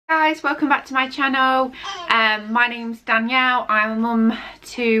Guys, welcome back to my channel. My name's Danielle. I'm a mum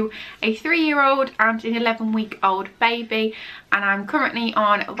to a 3-year-old and an 11-week-old baby, and I'm currently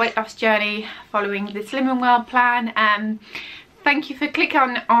on a weight loss journey following the Slimming World plan. Thank you for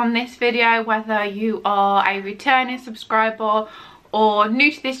clicking on this video, whether you are a returning subscriber or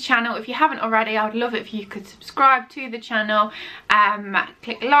new to this channel. If you haven't already, I would love it if you could subscribe to the channel,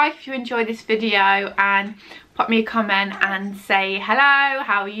 click like if you enjoy this video, and pop me a comment and say hello,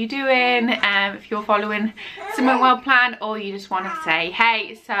 how are you doing, if you're following Slimming World plan, or you just want to say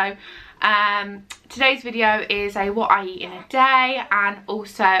hey. So today's video is a what I eat in a day and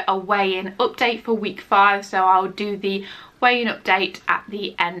also a weigh-in update for week 5. So I'll do the weigh-in update at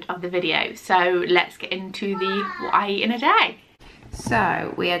the end of the video. So let's get into the what I eat in a day.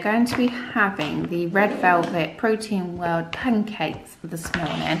 So we are going to be having the red velvet protein world pancakes this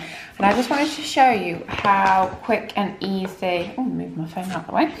morning, and I just wanted to show you how quick and easy, oh, move my phone out of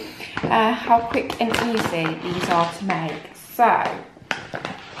the way, how quick and easy these are to make. So I'm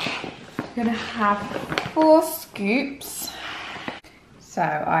gonna have 4 scoops. So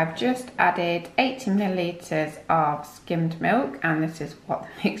I've just added 80 millilitres of skimmed milk, and this is what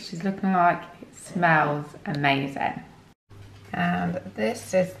the mixture's looking like. It smells amazing. And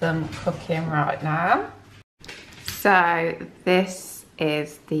this is them cooking right now. So this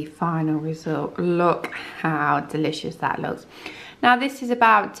is the final result. Look how delicious that looks. Now this is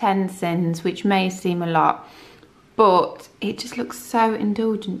about 10 cents, which may seem a lot, but it just looks so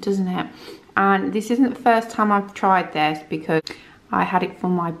indulgent, doesn't it? And this isn't the first time I've tried this, because I had it for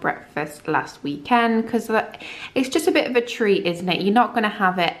my breakfast last weekend, because it's just a bit of a treat, isn't it? You're not going to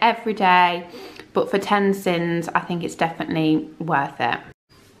have it every day, but for 10 cents, I think it's definitely worth it.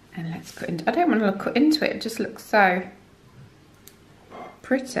 And let's cut into, I don't want to cut into it, it just looks so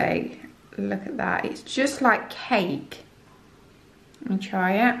pretty. Look at that, it's just like cake. Let me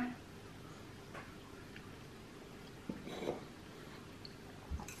try it.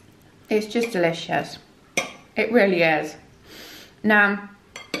 It's just delicious. It really is. Now,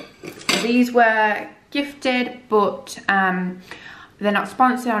 these were gifted, but they're not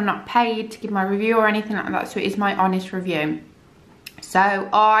sponsored. I'm not paid to give my review or anything like that, so it is my honest review. So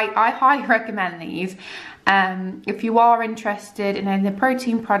I highly recommend these. If you are interested in any of the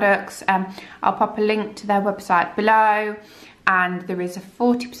protein products, I'll pop a link to their website below, and there is a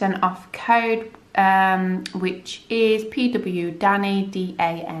 40% off code, which is PWDANI,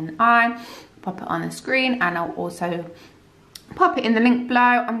 D-A-N-I. Pop it on the screen, and I'll also pop it in the link below.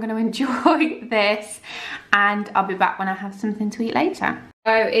 I'm going to enjoy this, and I'll be back when I have something to eat later.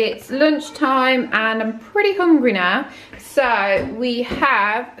 So it's lunchtime and I'm pretty hungry now. So I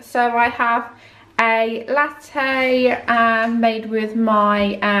have a latte made with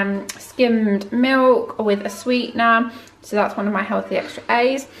my skimmed milk with a sweetener. So that's one of my healthy extra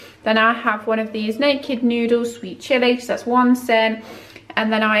A's. Then I have one of these naked noodles, sweet chili, so that's 1 cent.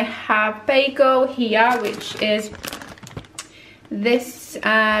 And then I have bagel here, which is this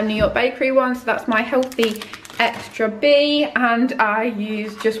New York Bakery one, so that's my healthy extra B, and I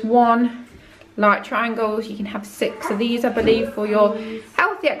use just 1 light triangles. You can have 6 of these, I believe, for your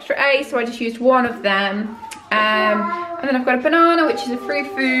healthy extra A, so I just used 1 of them. And then I've got a banana, which is a free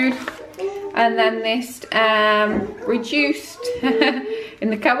food, and then this reduced in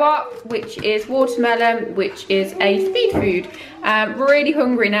the co-op, which is watermelon, which is a speed food. Really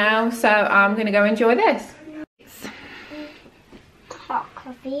hungry now, so I'm gonna go enjoy this.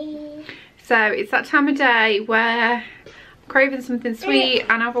 Coffee. So it's that time of day where I'm craving something sweet,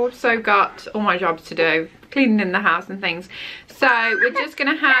 and I've also got all my jobs to do, cleaning in the house and things. So we're just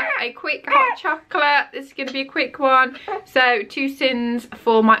gonna have a quick hot chocolate. This is gonna be a quick one. So 2 cents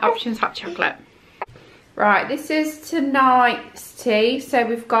for my options hot chocolate. Right, this is tonight's tea. So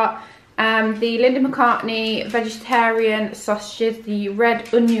we've got the Linda McCartney vegetarian sausages, the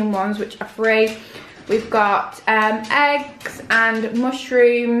red onion ones, which are free. We've got eggs and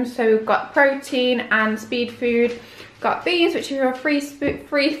mushrooms, so we've got protein and speed food. We've got beans, which are a free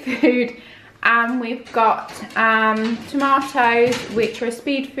food, and we've got tomatoes, which are a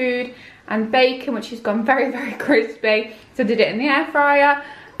speed food, and bacon, which has gone very, very crispy. So I did it in the air fryer.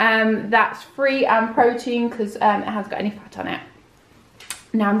 That's free and protein, because it hasn't got any fat on it.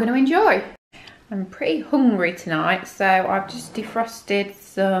 Now I'm going to enjoy. I'm pretty hungry tonight, so I've just defrosted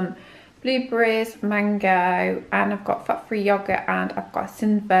some blueberries, mango, and I've got fat-free yogurt, and I've got a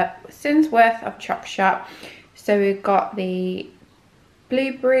sin's worth of Chop Shop. So we've got the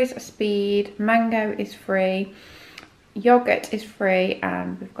blueberries are speed, mango is free, yogurt is free,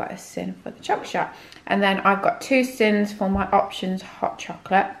 and we've got a sin for the Chop Shop. And then I've got 2 sins for my options hot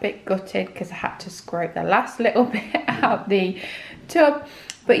chocolate. Bit gutted because I had to scrape the last little bit out the tub.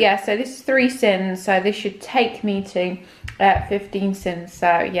 But yeah, so this is 3 sins, so this should take me to 15 sins.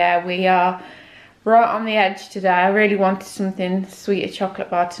 So yeah, we are right on the edge today. I really wanted something sweet, a chocolate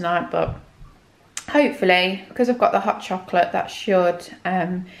bar tonight, but hopefully, because I've got the hot chocolate, that should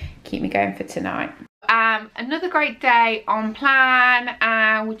keep me going for tonight. Another great day on plan.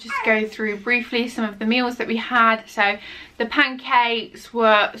 We'll just go through briefly some of the meals that we had. So the pancakes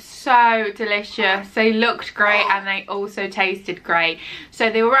were so delicious. They looked great and they also tasted great. So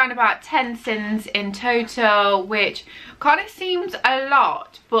they were around about 10 sins in total, which kind of seems a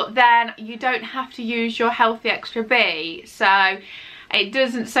lot, but then you don't have to use your healthy extra B. So it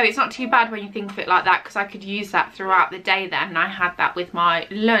doesn't, so it's not too bad when you think of it like that, because I could use that throughout the day then, and I had that with my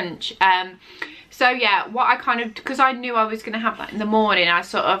lunch. So yeah, what I kind of, because I knew I was going to have that in the morning, I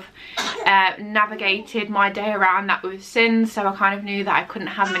sort of navigated my day around that with sins. So I kind of knew that I couldn't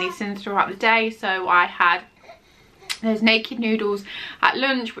have many sins throughout the day, so I had those naked noodles at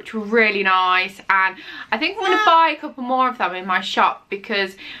lunch, which were really nice, and I think I'm going to buy a couple more of them in my shop,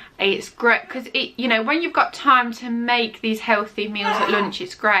 because it's great, because it, you know, when you've got time to make these healthy meals at lunch,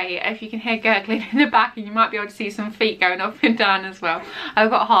 it's great. If you can hear gurgling in the back, and you might be able to see some feet going up and down as well.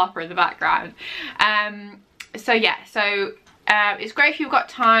 I've got Harper in the background. So yeah, so it's great if you've got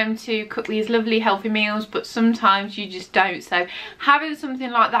time to cook these lovely healthy meals, but sometimes you just don't. So having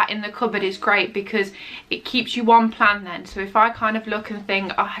something like that in the cupboard is great, because it keeps you on plan then. So if I kind of look and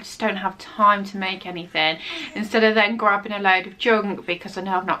think, oh, I just don't have time to make anything, instead of then grabbing a load of junk because I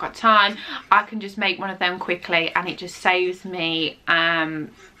know I've not got time, I can just make one of them quickly, and it just saves me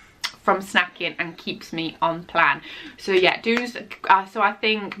from snacking and keeps me on plan. So yeah, so I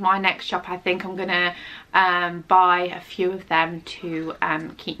think my next shop, I think I'm gonna buy a few of them to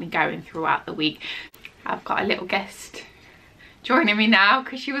keep me going throughout the week. I've got a little guest joining me now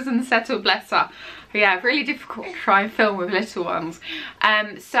because she was unsettled, bless her. But yeah, really difficult to try and film with little ones.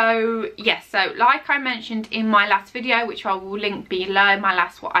 So yes, so like I mentioned in my last video, which I will link below, my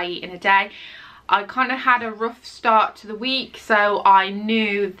last What I Eat in a Day, I kind of had a rough start to the week, so I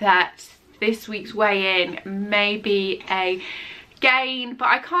knew that this week's weigh-in may be a gain, but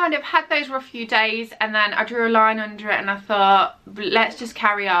I kind of had those rough few days, and then I drew a line under it, and I thought, let's just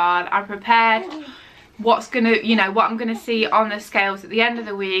carry on. I prepared what's gonna, you know, what I'm gonna see on the scales at the end of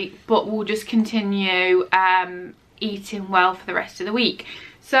the week, but we'll just continue eating well for the rest of the week.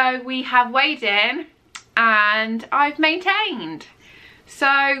 So we have weighed in, and I've maintained. So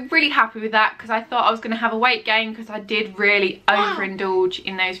really happy with that, because I thought I was going to have a weight gain, because I did really overindulge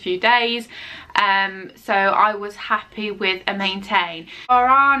in those few days. So I was happy with a maintain. We're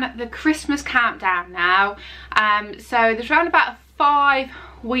on the Christmas countdown now. So there's around about 5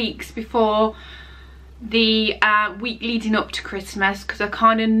 weeks before the week leading up to Christmas, because I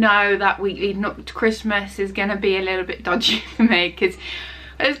kind of know that week leading up to Christmas is going to be a little bit dodgy for me, because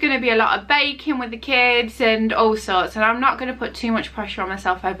there's going to be a lot of baking with the kids and all sorts, and I'm not going to put too much pressure on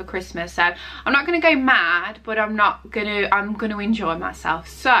myself over Christmas. So I'm not going to go mad, but I'm going to enjoy myself.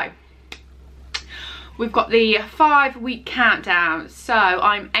 So we've got the 5-week countdown, so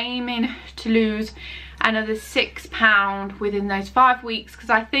I'm aiming to lose another £6 within those 5 weeks,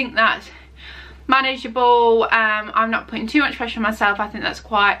 because I think that's manageable. I'm not putting too much pressure on myself. I think that's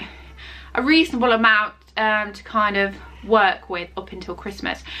quite a reasonable amount to kind of work with up until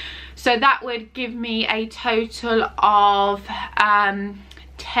Christmas. So that would give me a total of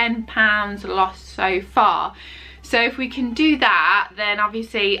 £10 lost so far. So if we can do that, then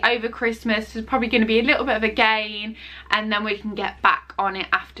obviously over Christmas is probably going to be a little bit of a gain, and then we can get back on it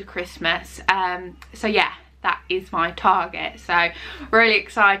after Christmas. So yeah, that is my target. So really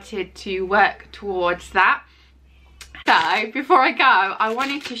excited to work towards that. So before I go, I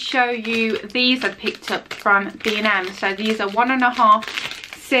wanted to show you these I picked up from B&M. So these are 1.5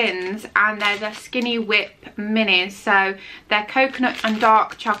 sins, and they're the Skinny Whip minis. So they're coconut and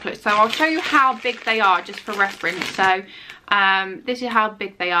dark chocolate. So I'll show you how big they are just for reference. So this is how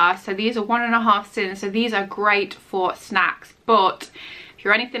big they are. So these are 1.5 sins. So these are great for snacks, but if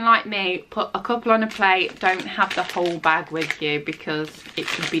you're anything like me, put a couple on a plate, don't have the whole bag with you, because it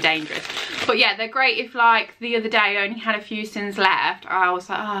could be dangerous. But yeah, they're great if, like the other day I only had a few sins left. I was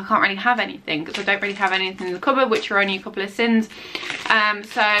like, oh, I can't really have anything, because I don't really have anything in the cupboard, which are only a couple of sins.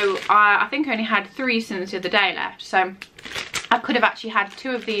 So I think I only had 3 sins the other day left. So I could have actually had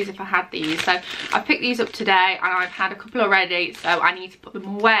 2 of these if I had these. So I picked these up today, and I've had a couple already, so I need to put them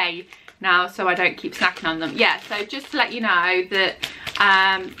away now so I don't keep snacking on them. Yeah, so just to let you know that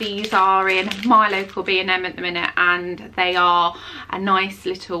these are in my local B&M at the minute, and they are a nice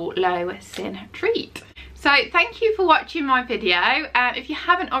little low sin treat. So thank you for watching my video. If you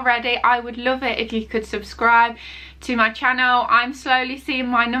haven't already, I would love it if you could subscribe, to my channel. I'm slowly seeing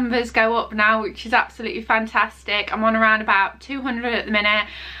my numbers go up now, which is absolutely fantastic. I'm on around about 200 at the minute,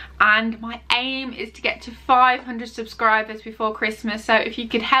 and my aim is to get to 500 subscribers before Christmas. So if you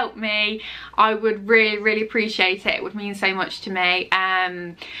could help me, I would really appreciate it. It would mean so much to me.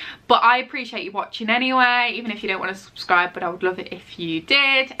 But I appreciate you watching anyway, even if you don't want to subscribe, but I would love it if you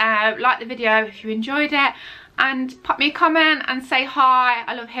did. Like the video if you enjoyed it, and pop me a comment and say hi.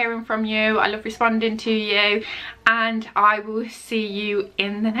 I love hearing from you, I love responding to you, and I will see you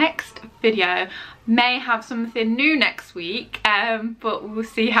in the next video. May have something new next week, but we'll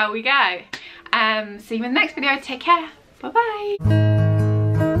see how we go. See you in the next video. Take care. Bye bye.